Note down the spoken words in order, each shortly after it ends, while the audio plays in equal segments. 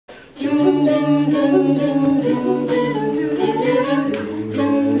Life's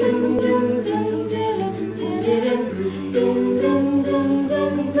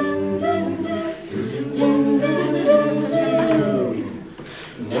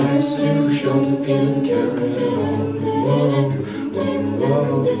too short to even care at all.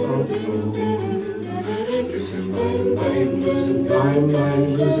 Losing my mind, losing my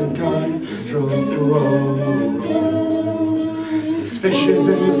mind, losing control. These fishes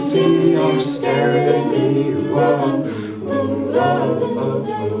in the sea are staring at me. The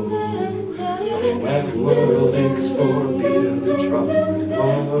wet world aches for a beat of the drum.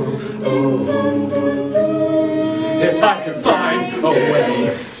 If I could find a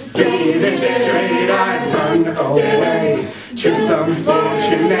way to see this straight, I'd run away to some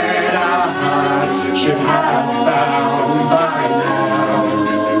fortune that I should have found by now.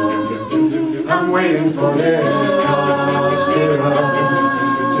 I'm waiting for this cup of syrup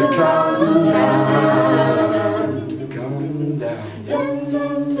to come down, to come down.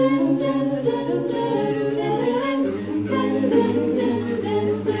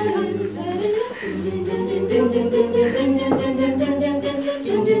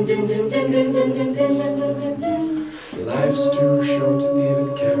 Life's too short to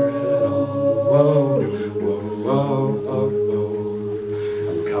even care at all.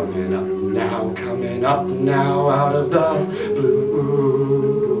 I'm coming up now out of the blue.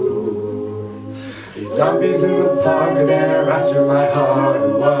 These zombies in the park, they're after my heart.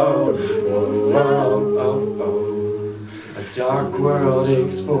 A dark world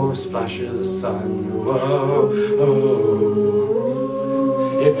aches for a splash of the sun.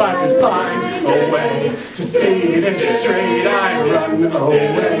 If I could find a way to see this straight, I'd run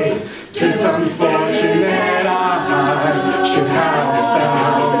away to some fortune that I should have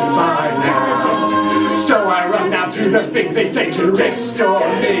found by now. So I run now to the things they say can restore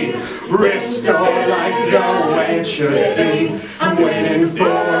me, restore life the way it should be. I'm waiting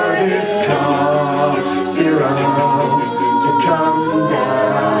for this cup syrup to come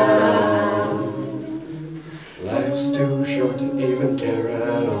down. Life's too short to even care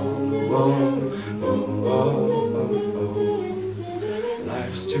at all.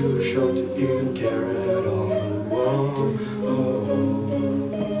 Life's too short to even care at all.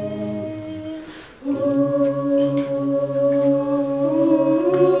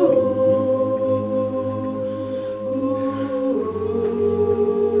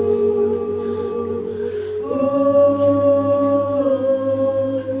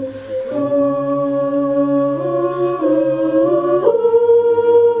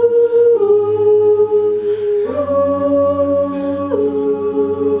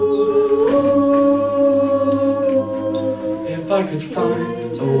 If I could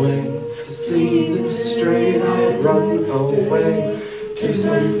find a way to see this straight, I'd run away to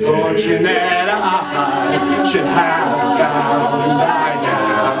some fortune that I should have found by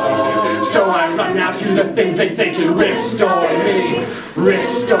now. So I run now to the things they say can restore me,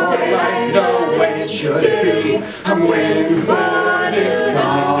 restore life the way it should be. I'm waiting for this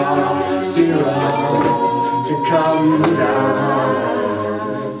cup syrup to come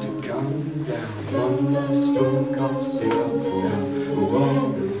down, to come down. One more spoon of syrup now.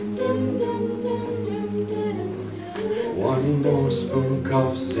 One more spoon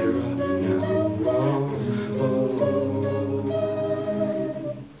of syrup now.